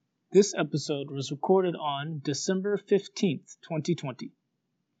This episode was recorded on December 15th, 2020.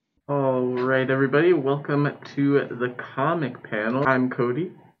 All right, everybody, welcome to the comic panel. I'm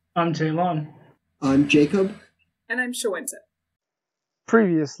Cody. I'm Taylon. I'm Jacob. And I'm Shawenta.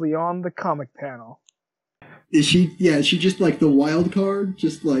 Previously on the comic panel. Is she just like the wild card?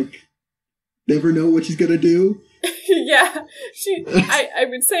 Just like, never know what she's gonna do? Yeah, I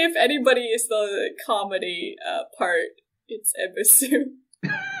would say if anybody is the comedy part, it's Ebisu.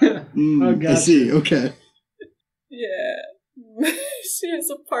 I see, okay. Yeah. She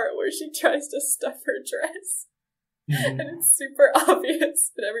has a part where she tries to stuff her dress. And it's super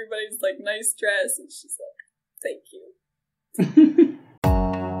obvious, but everybody's like, nice dress, and she's like, thank you.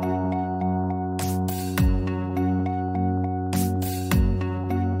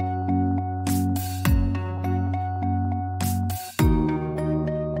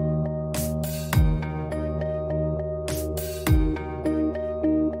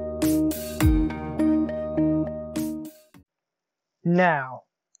 Now.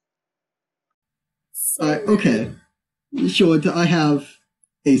 Okay. Shawenta, I have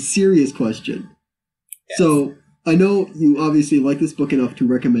a serious question. Yes. So, I know you obviously like this book enough to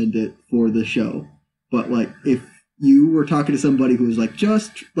recommend it for the show, but like, if you were talking to somebody who was like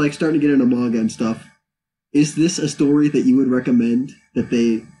just like starting to get into manga and stuff, is this a story that you would recommend that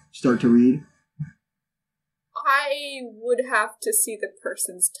they start to read? I would have to see the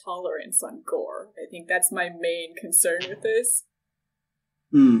person's tolerance on gore. I think that's my main concern with this.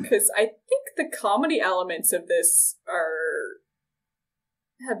 Because I think the comedy elements of this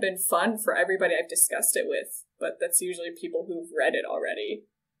have been fun for everybody I've discussed it with, but that's usually people who've read it already.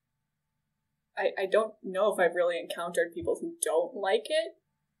 I don't know if I've really encountered people who don't like it.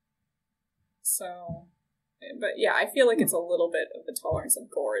 So, but yeah, I feel like it's a little bit of the tolerance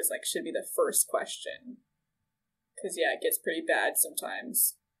of gore is like should be the first question. Because yeah, it gets pretty bad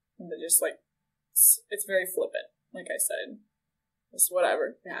sometimes. And they're just like, it's very flippant, like I said. Just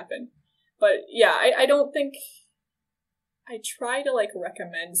whatever happened. But yeah, I don't think I try to like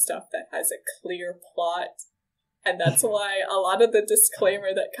recommend stuff that has a clear plot. And that's why a lot of the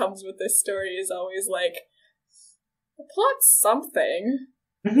disclaimer that comes with this story is always like, the plot's something.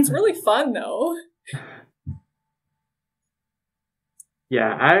 It's really fun though.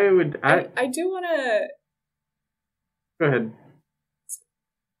 Yeah, I do want to... Go ahead.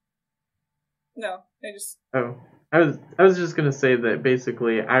 No, I just... Oh. I was just gonna say that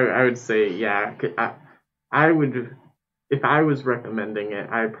basically I would say yeah I would, if I was recommending it,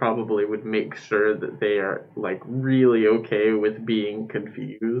 I probably would make sure that they are like really okay with being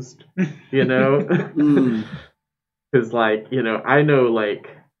confused, you know, because like, you know, I know like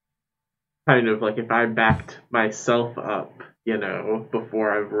kind of like if I backed myself up, you know,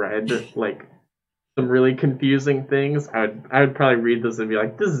 before I've read like some really confusing things, I would probably read this and be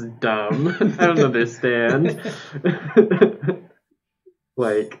like, this is dumb. I don't understand.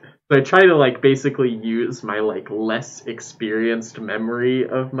 Like, so I try to like basically use my like less experienced memory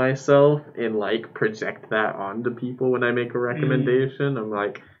of myself and like project that onto people when I make a recommendation. I'm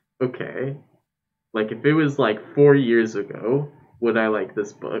like, okay, like if it was like 4 years ago, would I like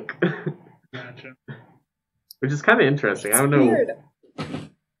this book? Gotcha. Which is kind of interesting. I don't know. Weird.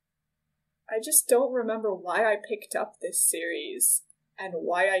 I just don't remember why I picked up this series and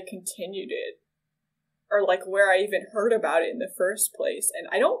why I continued it. Or like where I even heard about it in the first place. And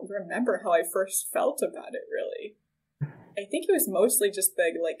I don't remember how I first felt about it, really. I think it was mostly just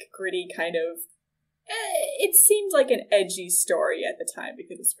the like gritty kind of... it seemed like an edgy story at the time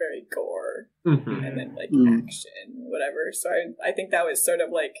because it's very gore. Mm-hmm. And then like action, whatever. So I think that was sort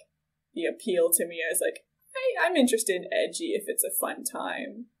of like the appeal to me as like, I'm interested in edgy if it's a fun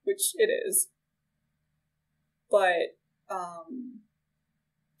time, which it is. But,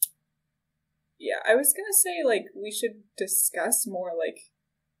 yeah, I was gonna say, like, we should discuss more, like,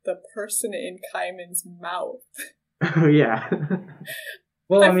 the person in Kaiman's mouth. Oh, yeah.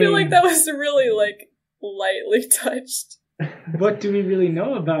 Well, I feel like that was really, like, lightly touched. What do we really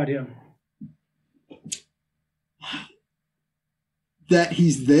know about him? That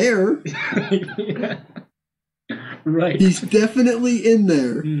he's there. Yeah. Right. He's definitely in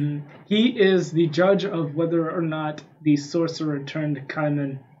there. Mm-hmm. He is the judge of whether or not the sorcerer turned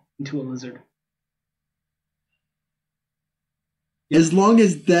Kaiman into a lizard. As long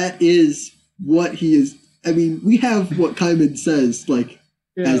as that is what he is... I mean, we have what Kaiman says, like,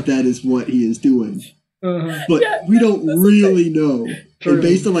 as that is what he is doing. Uh-huh. But yeah, we don't really know. True. And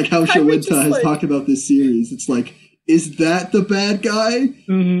based on, like, how Shawenta has talked about this series, it's like, is that the bad guy?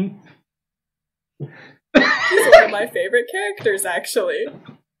 Mm-hmm. He's one of my favorite characters, actually.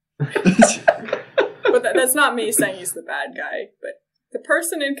 But that's not me saying he's the bad guy, but the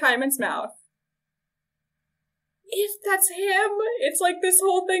person in Kaiman's mouth, if that's him, it's like this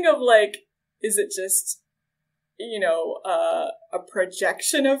whole thing of like, is it just, a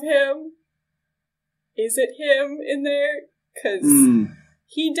projection of him? Is it him in there? Because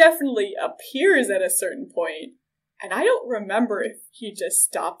he definitely appears at a certain point, and I don't remember if he just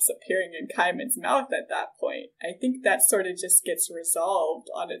stops appearing in Kaiman's mouth at that point. I think that sort of just gets resolved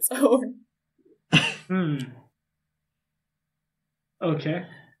on its own. Okay.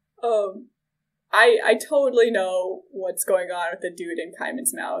 I totally know what's going on with the dude in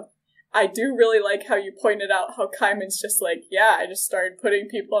Kaiman's mouth. I do really like how you pointed out how Kaiman's just like, yeah, I just started putting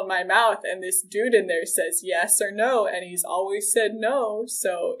people in my mouth, and this dude in there says yes or no, and he's always said no,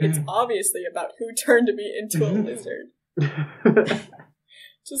 so it's obviously about who turned me into a lizard.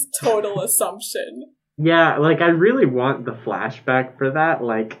 Just total assumption. Yeah, like, I really want the flashback for that.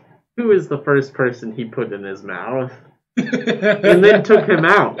 Like, who is the first person he put in his mouth? And then took him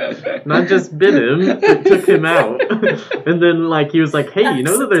out. Not just bit him, but took him out. And then, like, he was like, hey, you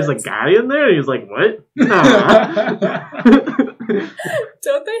know that there's a guy in there? And he was like, what? Nah.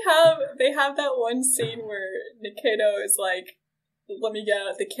 Don't they have that one scene where Nikaido is like, let me get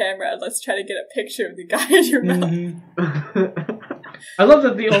out the camera and let's try to get a picture of the guy in your mouth. I love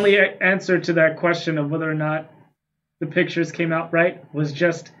that the only answer to that question of whether or not the pictures came out right was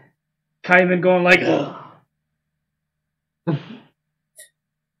just Kaiman going like, ugh.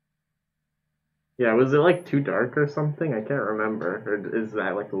 Yeah, was it like too dark or something? I can't remember. Or is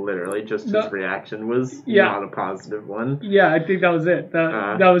that like literally just his reaction was not a positive one? Yeah, I think that was it.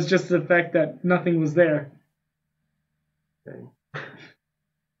 That was just the fact that nothing was there. Okay.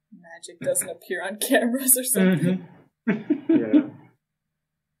 Magic doesn't appear on cameras or something. Yeah.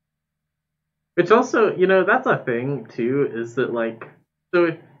 Which also, that's a thing too, is that like,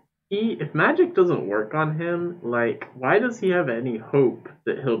 so if magic doesn't work on him, like, why does he have any hope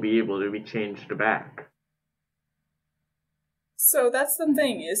that he'll be able to be changed back? So that's the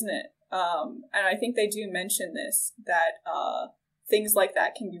thing, isn't it? And I think they do mention this, that things like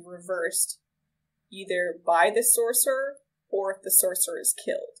that can be reversed either by the sorcerer or if the sorcerer is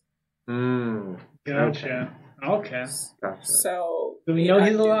killed. Gotcha. Okay. Gotcha. So we know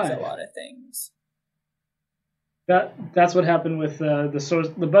he's alive. A lot of things. That's what happened with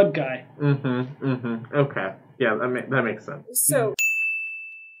the bug guy. Okay. Yeah, that makes sense. So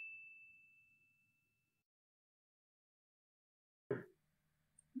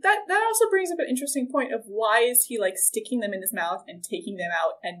that also brings up an interesting point of why is he like sticking them in his mouth and taking them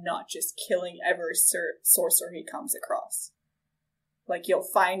out and not just killing every sorcerer he comes across? Like, you'll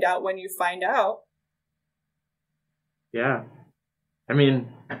find out when you find out. Yeah. I mean,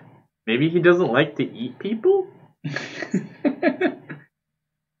 maybe he doesn't like to eat people?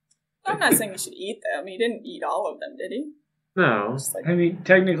 I'm not saying he should eat them. He didn't eat all of them, did he? No. Like, I mean,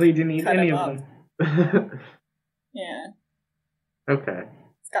 technically he didn't eat any of them. Yeah. Okay.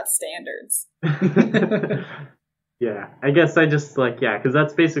 It's got standards. Yeah, I guess I just, because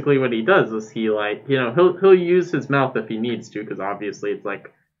that's basically what he does, is he, he'll use his mouth if he needs to, because obviously it's,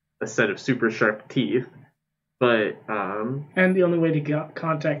 like, a set of super sharp teeth, but, And the only way to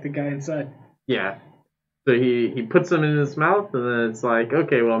contact the guy inside. Yeah. So he puts them in his mouth, and then it's like,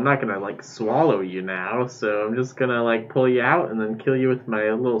 okay, well, I'm not gonna, swallow you now, so I'm just gonna, pull you out and then kill you with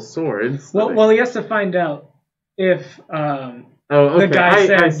my little swords. Well, he has to find out if, the guy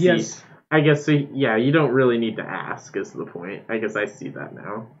said I see. yes. I guess, so, yeah, you don't really need to ask, is the point. I guess I see that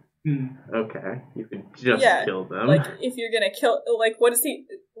now. Okay, you can just kill them. Like, if you're gonna kill, what is he,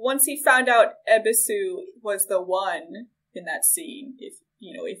 once he found out Ebisu was the one in that scene, if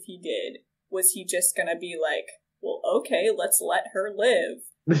he did, was he just gonna be like, well, okay, let's let her live?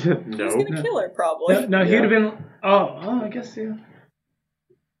 No. He's gonna kill her, probably. No, he'd have been, I guess, yeah.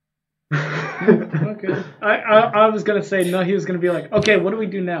 Okay. I was gonna say no. He was gonna be like, okay, what do we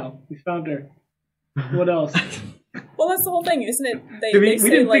do now? We found her. What else? Well, that's the whole thing, isn't it? They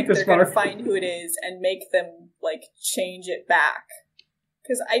say they're gonna find who it is and make them change it back.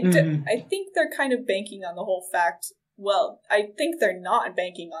 Because I think they're kind of banking on the whole fact. Well, I think they're not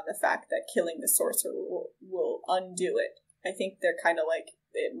banking on the fact that killing the sorcerer will undo it. I think they're kind of like,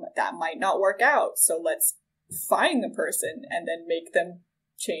 that might not work out, so let's find the person and then make them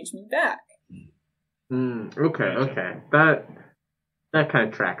change me back. Okay. That kind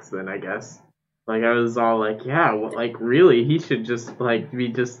of tracks then, I guess. I was all like, yeah, well, really, he should just, be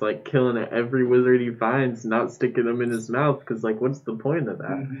just, killing every wizard he finds, not sticking them in his mouth, because, what's the point of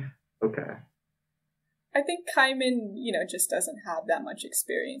that? Okay. I think Kaiman, just doesn't have that much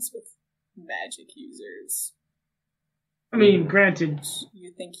experience with magic users. I mean, granted,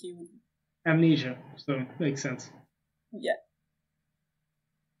 you think he would... amnesia, so makes sense. Yeah.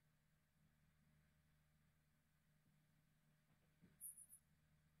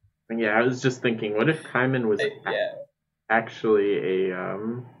 Yeah, I was just thinking, what if Kaiman was Yeah. actually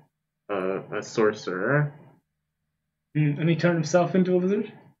a sorcerer? And he turned himself into a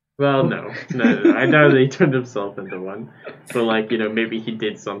lizard? Well, no. I doubt that he turned himself into one. But like, maybe he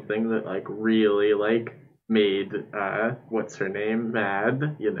did something that like really like made what's her name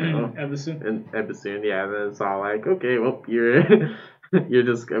mad, Ebisu? and Ebisun, yeah. Then it's all like, okay, well, you're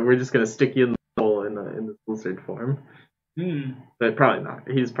we're just gonna stick you in the hole in the lizard form. But probably not.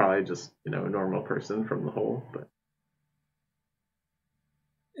 He's probably just a normal person from the hole. But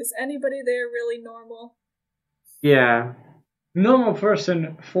is anybody there really normal? yeah. Normal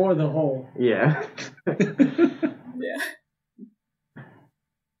person for the hole. Yeah. Yeah.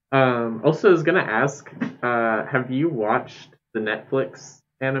 Also, I was gonna ask, have you watched the Netflix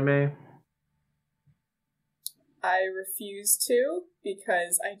anime? I refuse to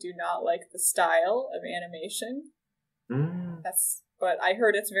because I do not like the style of animation. But I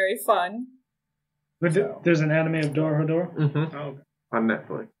heard it's very fun. But there's an anime of DOROHEDORO? Mm-hmm. Oh, okay. On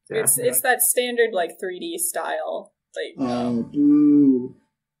Netflix. Yeah. It's that standard like 3D style. Like boo.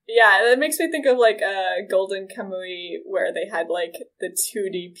 yeah, that makes me think of like Golden Kamuy where they had like the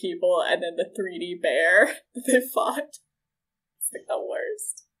 2D people and then the 3D bear that they fought. It's like the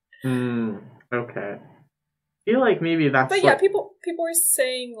worst. Okay. I feel like maybe that's. But yeah, people were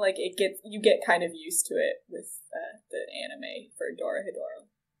saying like you get kind of used to it with the anime for DOROHEDORO.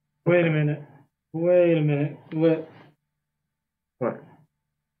 Wait a minute. What?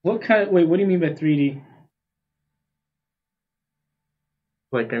 What kind of... Wait, what do you mean by 3D?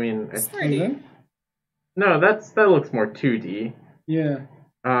 Like, I mean... It's 3D. No, that looks more 2D. Yeah.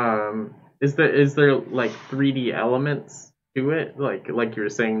 Is there like 3D elements to it? Like you were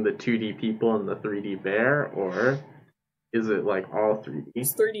saying, the 2D people and the 3D bear? Or is it like all 3D?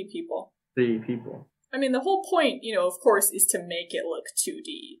 It's 3D people. 3D people. I mean, the whole point, of course, is to make it look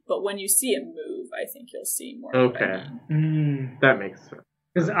 2D. But when you see it move, I think you'll see more. Okay. That makes sense.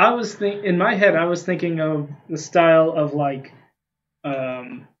 Because in my head, I was thinking of the style of like,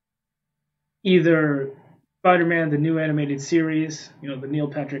 either Spider-Man, the new animated series, the Neil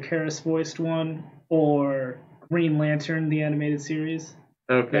Patrick Harris voiced one, or Green Lantern, the animated series.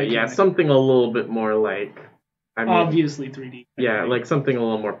 Okay, yeah, something a little bit more like... obviously 3D. Yeah, like something a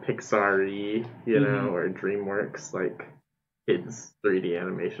little more Pixar-y, or DreamWorks, like kids 3D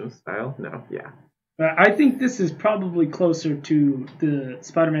animation style. No, yeah. I think this is probably closer to the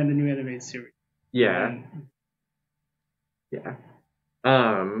Spider-Man, the new animated series. Yeah. Yeah.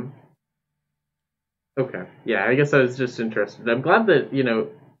 Okay. Yeah, I guess I was just interested. I'm glad that,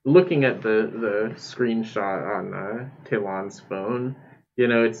 looking at the screenshot on Talon's phone,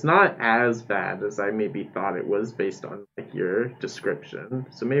 it's not as bad as I maybe thought it was based on like your description.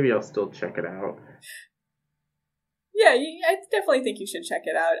 So maybe I'll still check it out. Yeah, I definitely think you should check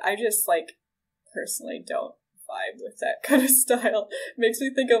it out. I just personally don't vibe with that kind of style. It makes me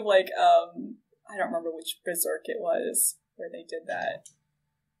think of I don't remember which Berserk it was where they did that.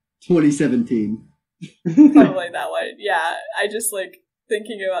 2017. Probably that one. Yeah, I just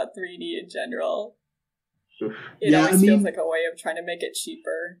thinking about 3D in general. It always feels like a way of trying to make it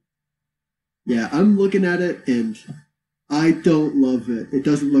cheaper. Yeah, I'm looking at it and I don't love it. It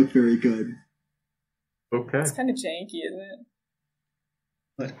doesn't look very good. Okay. It's kind of janky, isn't it?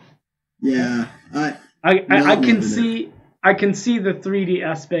 But yeah, I can see the 3D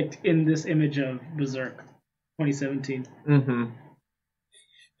aspect in this image of Berserk 2017. Mm-hmm.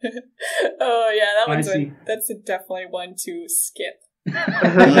 Oh yeah, that's definitely one to skip.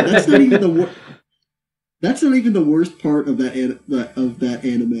 That's not even the worst part of that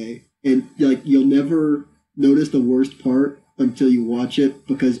anime, and you'll never notice the worst part until you watch it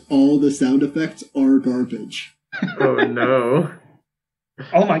because all the sound effects are garbage. Oh no!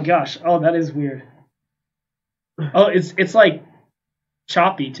 Oh my gosh! Oh, that is weird. Oh, it's like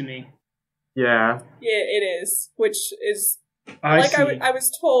choppy to me. Yeah. Yeah, it is, which is. I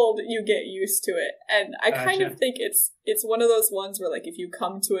was told you get used to it, and I kind of think it's one of those ones where if you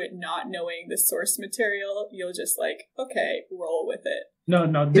come to it not knowing the source material, you'll just okay, roll with it. No,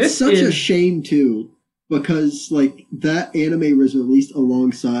 it's such a shame too, because that anime was released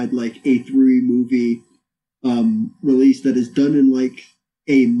alongside a 3 movie release that is done in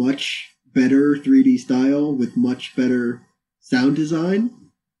a much better 3D style with much better sound design,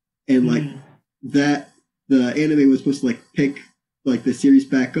 and that. The anime was supposed to pick the series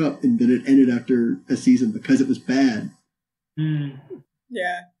back up, and then it ended after a season because it was bad.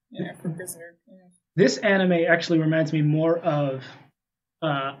 Yeah, for Berserk. Yeah. This anime actually reminds me more of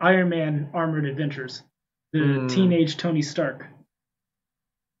Iron Man Armored Adventures, the teenage Tony Stark.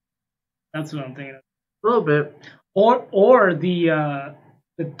 That's what I'm thinking of. A little bit. Or the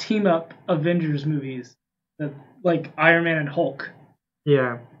team up Avengers movies, like Iron Man and Hulk.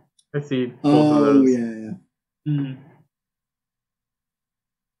 Yeah, I see both of Oh those. yeah. Mm.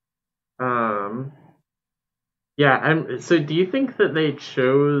 Yeah. So do you think that they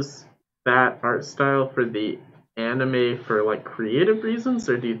chose that art style for the anime for like creative reasons,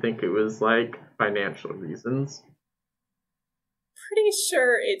 or do you think it was like financial reasons? Pretty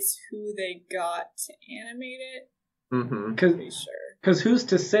sure it's who they got to animate it. Mm-hmm. Pretty sure. Because who's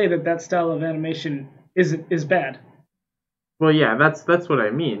to say that style of animation is bad? Well, yeah, that's what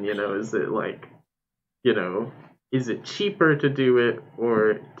I mean. Is it like, is it cheaper to do it,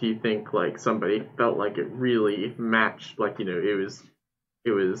 or do you think like somebody felt like it really matched, like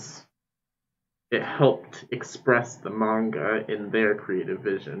it helped express the manga in their creative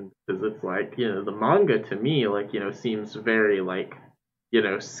vision? Because it's like, the manga to me, like, seems very like,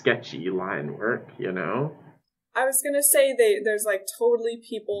 sketchy line work. I was gonna say there's like totally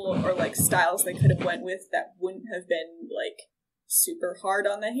people or like styles they could have went with that wouldn't have been like super hard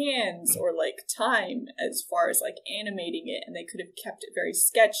on the hands or like time as far as like animating it, and they could have kept it very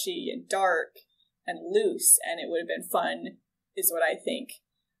sketchy and dark and loose, and it would have been fun, is what I think.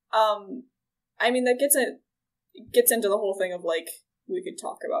 I mean, that gets into the whole thing of like, we could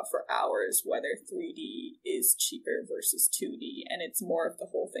talk about for hours whether 3D is cheaper versus 2D, and it's more of the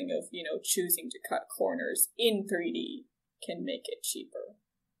whole thing of, choosing to cut corners in 3D can make it cheaper.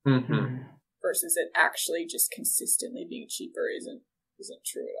 Mm-hmm. Versus it actually just consistently being cheaper isn't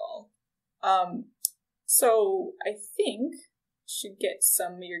true at all. So I think should get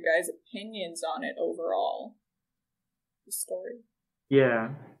some of your guys' opinions on it overall. The story. Yeah.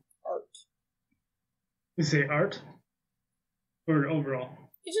 Art. You say art? Or overall?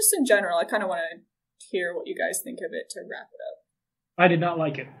 Just in general, I kind of want to hear what you guys think of it to wrap it up. I did not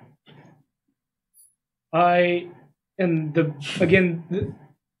like it.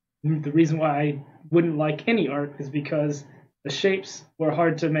 The reason why I wouldn't like any art is because the shapes were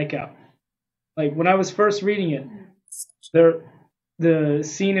hard to make out. Like when I was first reading it, the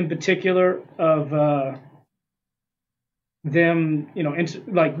scene in particular of them,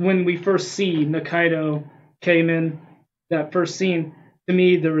 like when we first see Nikaido came in, that first scene, to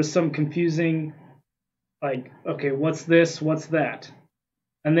me there was some confusing, like, okay, what's this, what's that?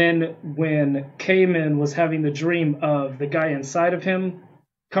 And then when Cayman was having the dream of the guy inside of him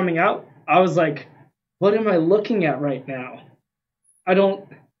coming out, I was like, what am I looking at right now?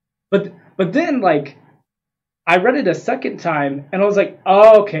 But then, like, I read it a second time, and I was like,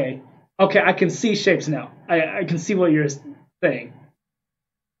 oh, okay, I can see shapes now. I can see what you're saying.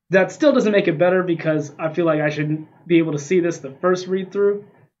 That still doesn't make it better, because I feel like I should be able to see this the first read through.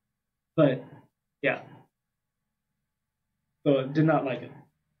 But, yeah. So I did not like it,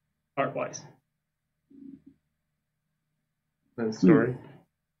 art-wise. The story?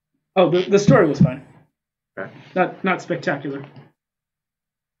 Oh, the story was fine. Okay. Not spectacular.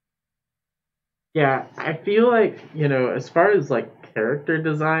 Yeah, I feel like, as far as like character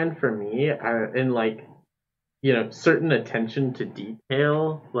design for me, and like, certain attention to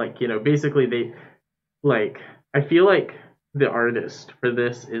detail, like, basically they, like, I feel like the artist for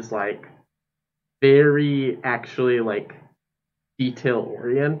this is like very actually like detail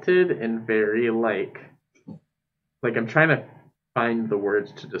oriented and very like I'm trying to find the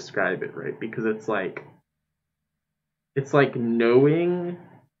words to describe it, right? Because it's like knowing,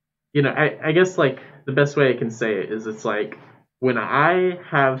 I guess like the best way I can say it is it's like when I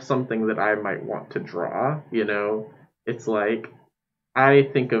have something that I might want to draw, it's like I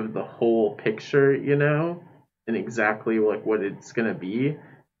think of the whole picture, and exactly like what it's gonna be.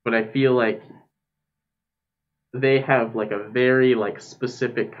 But I feel like they have like a very like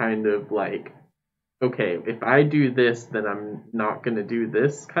specific kind of like, okay, if I do this, then I'm not gonna do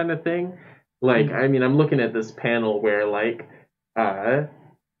this kind of thing. Like, I mean, I'm looking at this panel where like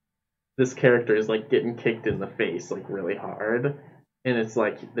this character is like getting kicked in the face like really hard, and it's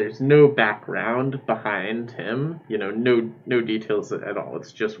like there's no background behind him, no details at all.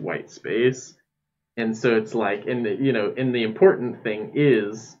 It's just white space. And so it's like, and the important thing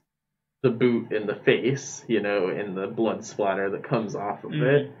is the boot in the face, and the blood splatter that comes off of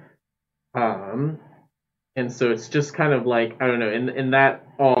it. And so it's just kind of like, I don't know, and that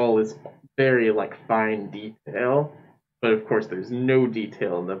all is very like fine detail, but of course there's no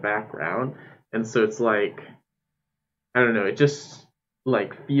detail in the background. And so it's like, I don't know, it just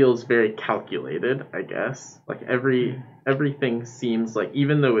like feels very calculated, I guess. Like everything seems like,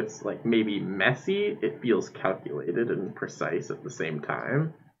 even though it's like maybe messy, it feels calculated and precise at the same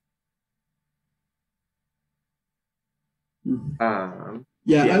time.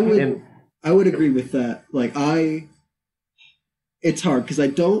 I would agree with that. Like it's hard because I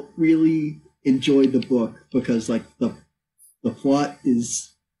don't really enjoy the book because like the plot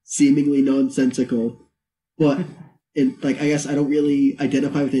is seemingly nonsensical, but like I guess I don't really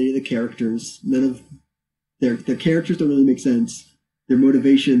identify with any of the characters. None of their characters don't really make sense. Their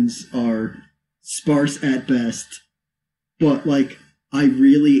motivations are sparse at best, but like I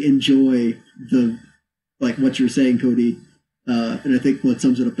really enjoy the like what you're saying, Cody. And I think what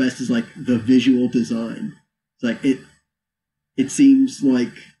sums it up best is like the visual design. It's like it seems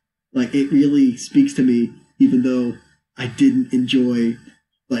like it really speaks to me, even though I didn't enjoy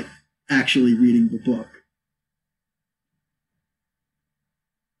like actually reading the book.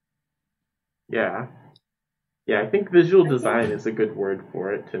 Yeah. Yeah, I think visual design is a good word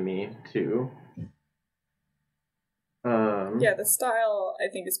for it to me, too. Yeah, the style,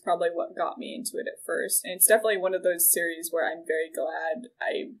 I think, is probably what got me into it at first. And it's definitely one of those series where I'm very glad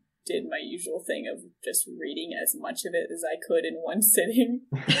I did my usual thing of just reading as much of it as I could in one sitting.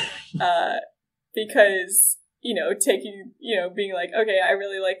 Because, you know, taking, you know, being like, okay, I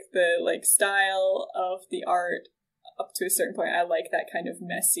really like the, like, style of the art up to a certain point. I like that kind of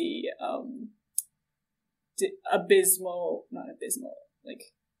messy, like,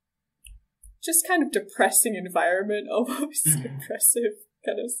 just kind of depressing environment, almost depressive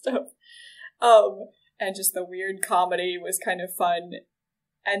kind of stuff. And just the weird comedy was kind of fun.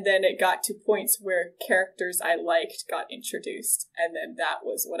 And then it got to points where characters I liked got introduced, and then that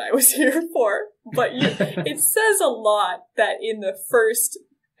was what I was here for. But it says a lot that in the first,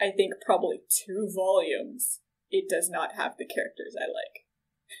 I think, probably 2 volumes, it does not have the characters I like.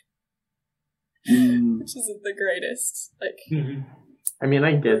 Which isn't the greatest. Like, I mean,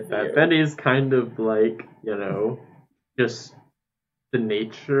 I get that. That is kind of like, you know, just the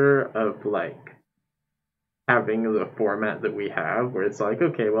nature of like having the format that we have, where it's like,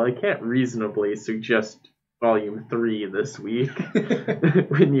 okay, well, I can't reasonably suggest volume 3 this week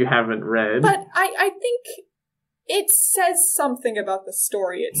when you haven't read. But I think it says something about the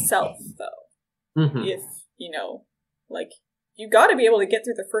story itself, though. If, you know, like, you gotta be able to get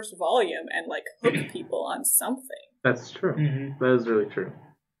through the first volume and, like, hook people on something. That's true. That is really true.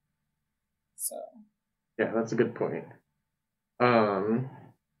 So. Yeah, that's a good point.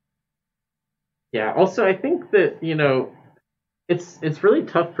 Yeah, also I think that, you know, it's really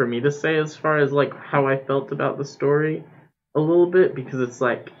tough for me to say as far as like how I felt about the story a little bit, because it's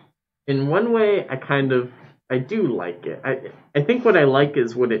like in one way I do like it. I think what I like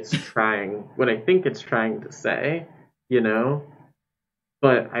is what I think it's trying to say, you know?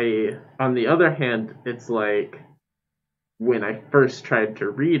 But on the other hand, it's like when I first tried to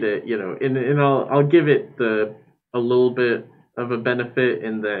read it, you know, and I'll give it a little bit of a benefit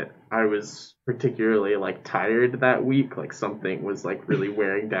in that I was particularly like tired that week, like something was like really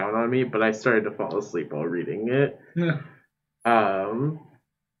wearing down on me, but I started to fall asleep while reading it.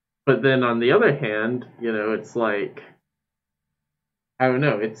 But then on the other hand, you know, it's like, I don't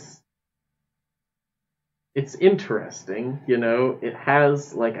know, it's interesting, you know. It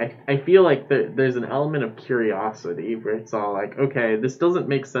has like I feel like there's an element of curiosity where it's all like, okay, this doesn't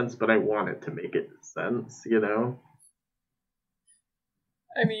make sense, but I want it to make sense, you know.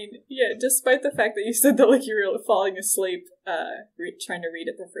 I mean, yeah, despite the fact that you said that like you were falling asleep trying to read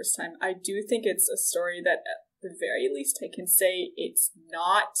it the first time, I do think it's a story that at the very least I can say it's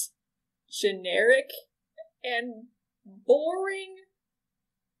not generic and boring.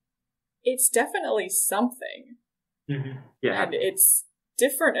 It's definitely something. Yeah. And it's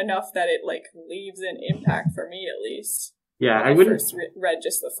different enough that it like leaves an impact for me at least. Yeah, I wouldn't first read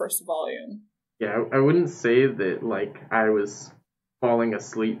just the first volume. Yeah, I wouldn't say that like I was falling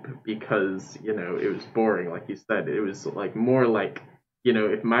asleep because, you know, it was boring, like you said. It was like more like, you know,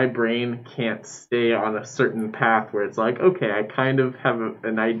 if my brain can't stay on a certain path where it's like, okay, I kind of have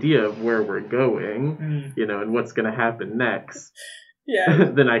an idea of where we're going, you know, and what's going to happen next.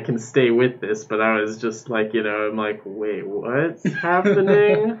 Yeah. Then I can stay with this. But I was just like, you know, I'm like, wait, what's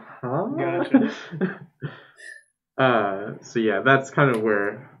happening? Huh? Gotcha. So yeah, that's kind of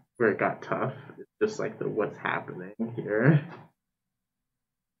where it got tough. It's just like the what's happening here.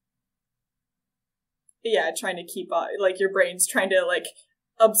 Yeah, trying to keep like your brain's trying to like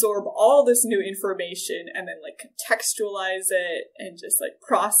absorb all this new information and then like contextualize it and just like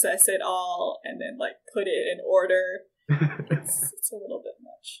process it all and then like put it in order. It's a little bit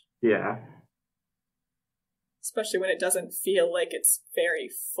much. Yeah. Especially when it doesn't feel like it's very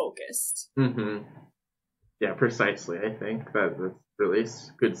focused. Yeah, precisely. I think that's really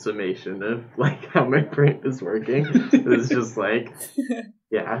good summation of like how my brain is working. It's just like,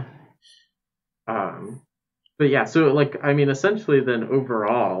 yeah. But yeah, so like, I mean, essentially then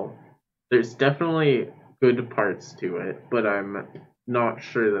overall, there's definitely good parts to it, but I'm not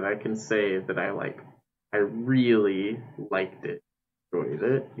sure that I can say that I really liked it, enjoyed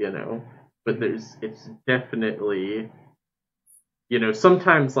it, But it's definitely,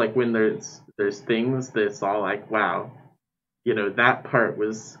 sometimes like when there's things that's all like, wow, that part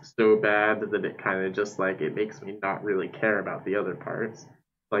was so bad that it kind of just like it makes me not really care about the other parts.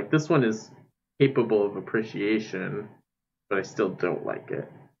 Like this one is capable of appreciation, but I still don't like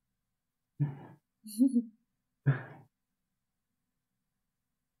it.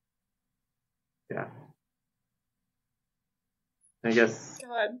 Yeah. I guess.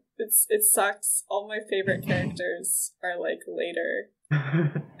 God, it sucks. All my favorite characters are like later,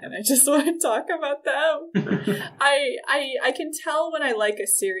 and I just want to talk about them. I can tell when I like a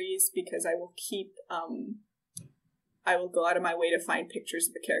series because I will I will go out of my way to find pictures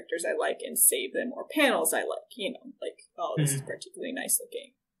of the characters I like and save them, or panels I like. Like, oh, this is particularly nice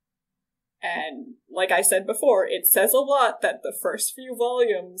looking. And like I said before, it says a lot that the first few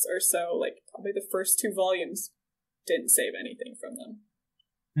volumes or so, like probably the first 2 volumes, didn't save anything from them.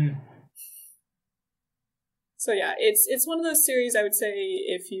 So yeah, it's one of those series I would say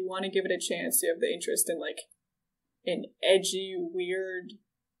if you want to give it a chance, you have the interest in like an edgy, weird,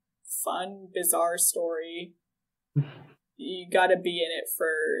 fun, bizarre story. You gotta be in it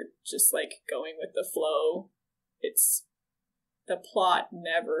for just like going with the flow. The plot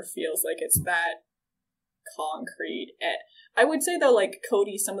never feels like it's that concrete. I would say though, like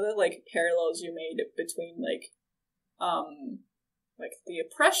Cody, some of the like parallels you made between like the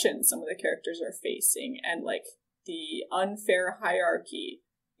oppression some of the characters are facing and like the unfair hierarchy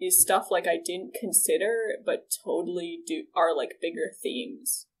is stuff like I didn't consider but totally are like bigger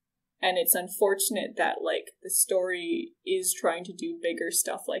themes. And it's unfortunate that like the story is trying to do bigger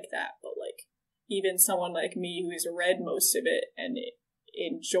stuff like that, but like even someone like me who's read most of it and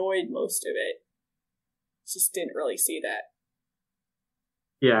enjoyed most of it just didn't really see that.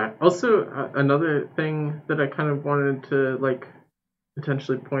 Yeah. Also, another thing that I kind of wanted to like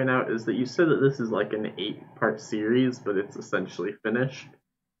potentially point out is that you said that this is like an 8-part series, but it's essentially finished.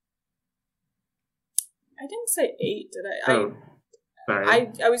 I didn't say 8, did I? Oh, sorry.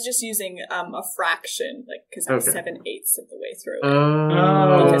 I was just using a fraction, like because I'm 7/8 of the way through it.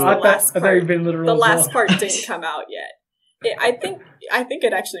 Oh, I thought you'd been literal. The last part didn't come out yet. I think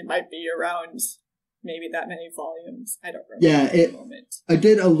it actually might be around maybe that many volumes. I don't remember at the moment. I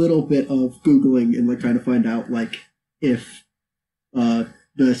did a little bit of Googling and like trying to find out like if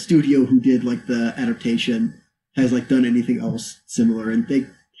the studio who did like the adaptation has like done anything else similar, and they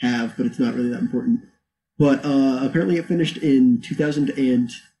have, but it's not really that important. But apparently it finished in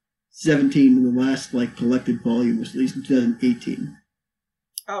 2017, and the last like collected volume was released in 2018.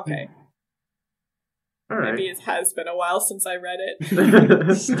 Okay. All right. Maybe it has been a while since I read it.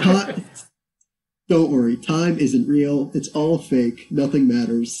 Don't worry, time isn't real. It's all fake. Nothing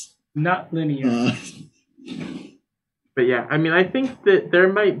matters. Not linear. But yeah, I mean, I think that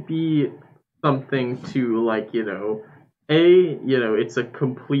there might be something to like, it's a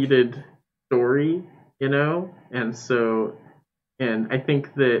completed story, and I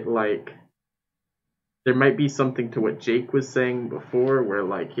think that like there might be something to what Jake was saying before, where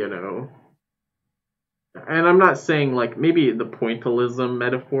like, and I'm not saying like maybe the pointillism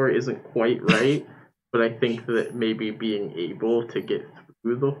metaphor isn't quite right, but I think that maybe being able to get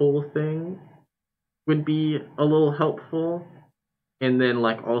through the whole thing would be a little helpful. And then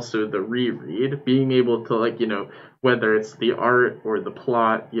like also the reread, being able to like, whether it's the art or the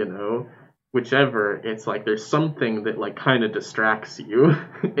plot, whichever, it's like there's something that like kind of distracts you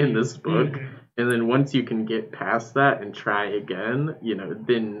in this book. And then once you can get past that and try again,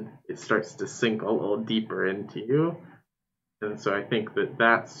 then it starts to sink a little deeper into you. And so I think that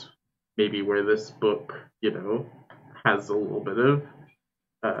that's maybe where this book, has a little bit of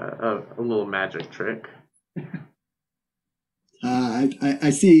a little magic trick. I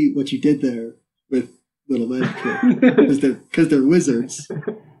see what you did there with little magic trick because they're wizards.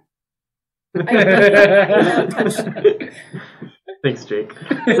 Thanks, Jake.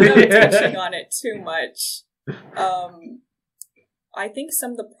 Without touching on it too much, I think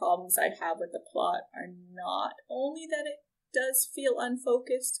some of the problems I have with the plot are not only that it does feel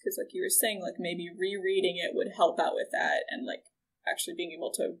unfocused, because like you were saying, like maybe rereading it would help out with that, and like actually being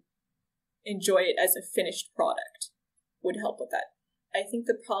able to enjoy it as a finished product would help with that. I think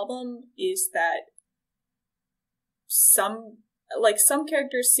the problem is that some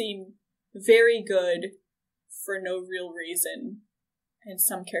characters seem very good for no real reason, and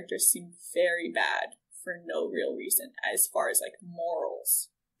some characters seem very bad for no real reason as far as like morals.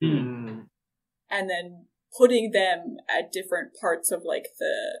 And then putting them at different parts of like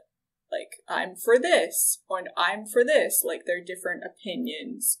like, I'm for this, or I'm for this, like, their different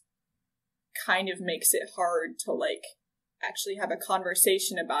opinions kind of makes it hard to, like, actually have a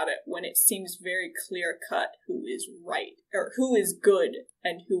conversation about it when it seems very clear-cut who is right, or who is good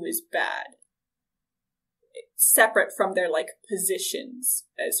and who is bad. Separate from their, like, positions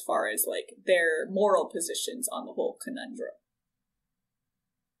as far as, like, their moral positions on the whole conundrum.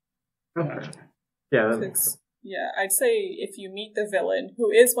 Okay. Yeah, that makes sense. Yeah, I'd say if you meet the villain,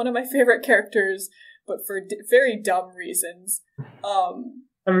 who is one of my favorite characters, but for very dumb reasons,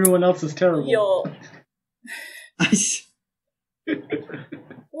 everyone else is terrible. You'll... Well,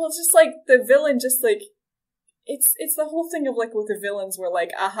 it's just, like, the villain just, like, it's the whole thing of, like, with the villains where,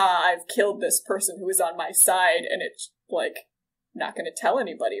 like, aha, I've killed this person who is on my side, and it's, like, not gonna tell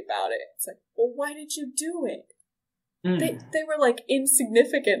anybody about it. It's like, well, why did you do it? They were, like,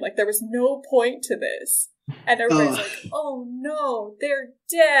 insignificant, like, there was no point to this. And everybody's like, oh no, they're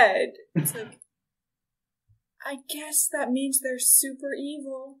dead. It's like, I guess that means they're super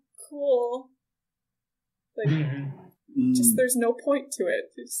evil. Cool. Like, just there's no point to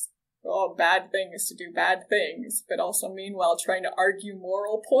it. It's all bad things to do bad things, but also meanwhile trying to argue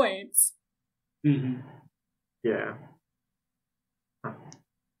moral points. Yeah.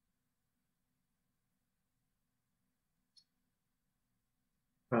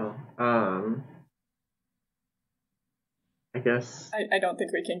 Well, I guess... I don't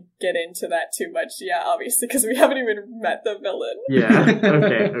think we can get into that too much, yeah, obviously, because we haven't even met the villain. Yeah,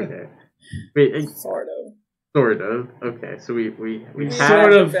 okay. Wait, Sort of. Sort of. Okay, so we have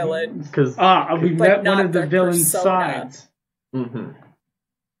sort of villain. Because we met one of the villain's persona. sides.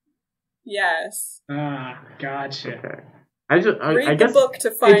 Yes. Gotcha. Okay. Read I guess the book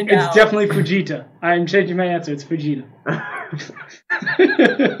to find out. It's definitely Fujita. I'm changing my answer. It's Fujita.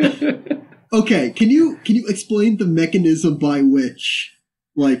 Okay, can you explain the mechanism by which,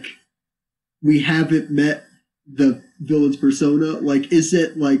 like, we haven't met the villain's persona? Like, is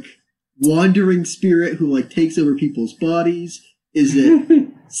it, like, wandering spirit who, like, takes over people's bodies? Is it...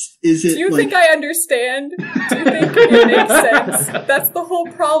 Do you think I understand? Do you think it makes sense? That's the whole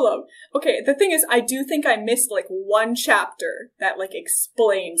problem. Okay, the thing is, I do think I missed, like, one chapter that, like,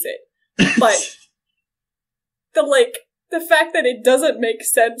 explains it. But the fact that it doesn't make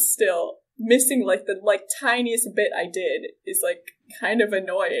sense still, missing, like, the, like, tiniest bit I did is, like, kind of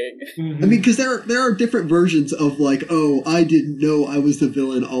annoying. I mean, because there are different versions of, like, oh, I didn't know I was the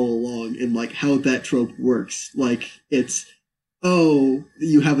villain all along, and, like, how that trope works. Like, it's... oh,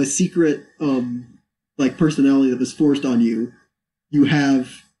 you have a secret, like, personality that was forced on you. You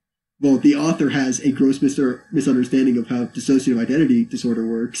have, well, the author has a gross misunderstanding of how dissociative identity disorder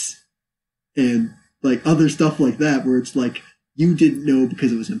works. And, like, other stuff like that, where it's like, you didn't know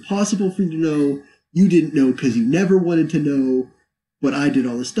because it was impossible for you to know. You didn't know because you never wanted to know. But I did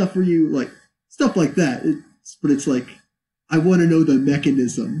all this stuff for you. Like, stuff like that. But it's like, I want to know the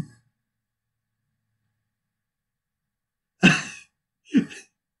mechanism.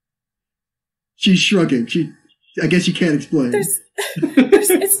 She's shrugging. I guess you can't explain. It's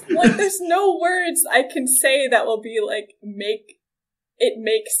like there's no words I can say that will be like make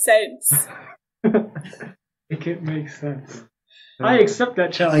sense. Make it make sense. I accept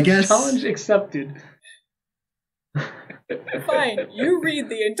that challenge. I guess. Challenge accepted. Fine, you read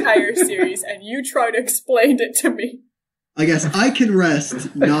the entire series and you try to explain it to me. I guess I can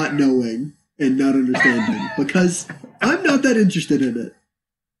rest not knowing and not understanding because I'm not that interested in it.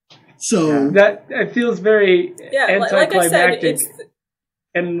 So that it feels very anticlimactic, like I said,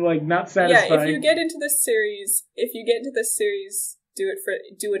 and like not satisfying. Yeah, if you get into this series, do it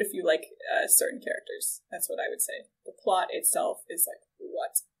if you like certain characters. That's what I would say. The plot itself is like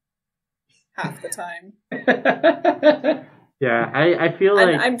what half the time. Yeah, I feel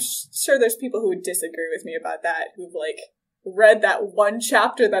like I'm sure there's people who would disagree with me about that, who've like read that one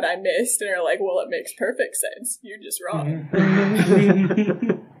chapter that I missed and are like, well, it makes perfect sense. You're just wrong.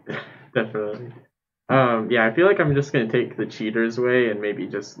 Definitely. Yeah, I feel like I'm just gonna take the cheater's way and maybe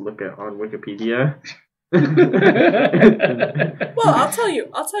just look at on Wikipedia. Well, I'll tell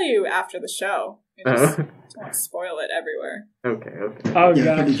you after the show. I just don't want to spoil it everywhere. Okay. Oh, yeah,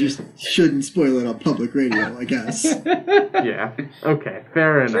 God. but you just shouldn't spoil it on public radio, I guess. Yeah. Okay.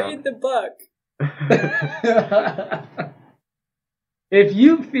 Fair enough. Read the book. If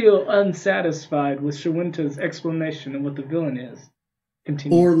you feel unsatisfied with Shawinta's explanation of what the villain is,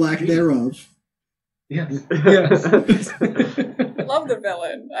 continue. Or lack thereof. Yes. I love the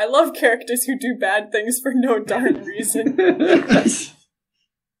villain. I love characters who do bad things for no darn reason.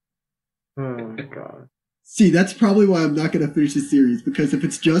 Oh, God. See, that's probably why I'm not going to finish the series, because if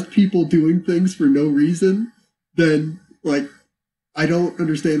it's just people doing things for no reason, then, like, I don't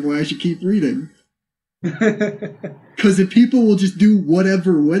understand why I should keep reading. Because if people will just do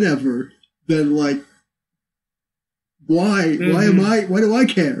whatever, whenever, then like, why? Why do I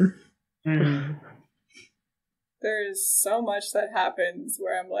care? Mm-hmm. There's so much that happens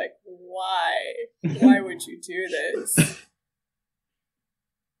where I'm like, why? Why would you do this?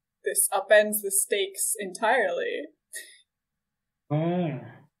 This upends the stakes entirely. Oh.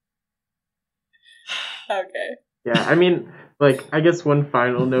 Okay. Yeah, I mean, like, I guess one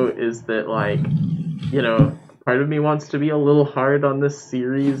final note is that, like, you know, part of me wants to be a little hard on this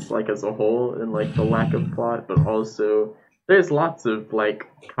series, like, as a whole, and, like, the lack of plot, but also there's lots of, like,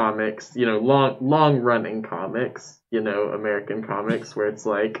 comics, you know, long-running comics, you know, American comics, where it's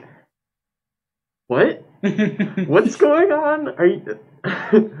like, what? What's going on? Are you...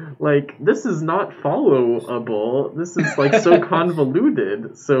 like, this is not followable. This is, like, so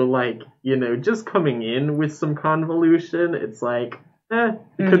convoluted. So, like, you know, just coming in with some convolution, it's like, it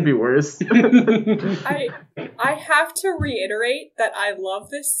could be worse. I have to reiterate that I love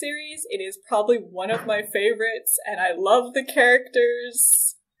this series. It is probably one of my favorites, and I love the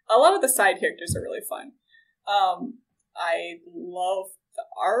characters. A lot of the side characters are really fun. I love the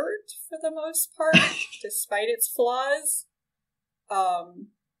art for the most part, despite its flaws.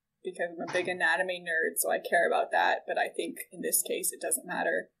 Because I'm a big anatomy nerd, so I care about that, but I think in this case it doesn't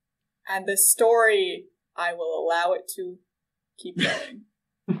matter. And the story, I will allow it to keep going,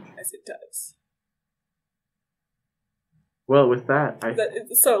 as it does. Well, with that,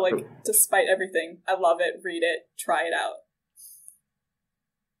 despite everything, I love it, read it, try it out.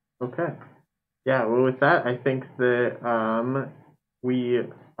 Okay. Yeah, well, with that, I think that we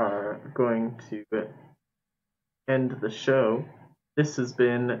are going to end the show. This has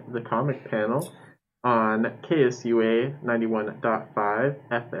been the Comic Panel on KSUA 91.5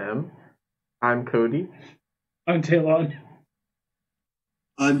 FM. I'm Cody. I'm Talon.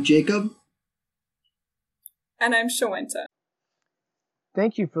 I'm Jacob. And I'm Shawenta.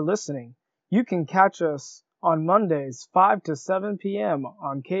 Thank you for listening. You can catch us on Mondays, 5 to 7 p.m.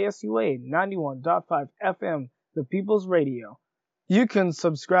 on KSUA 91.5 FM, The People's Radio. You can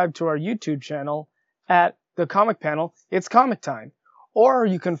subscribe to our YouTube channel at The Comic Panel, It's Comic Time. Or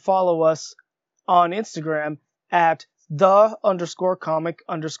you can follow us on Instagram at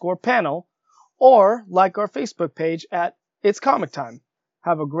 _comic_panel, or like our Facebook page at It's Comic Time.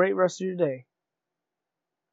 Have a great rest of your day.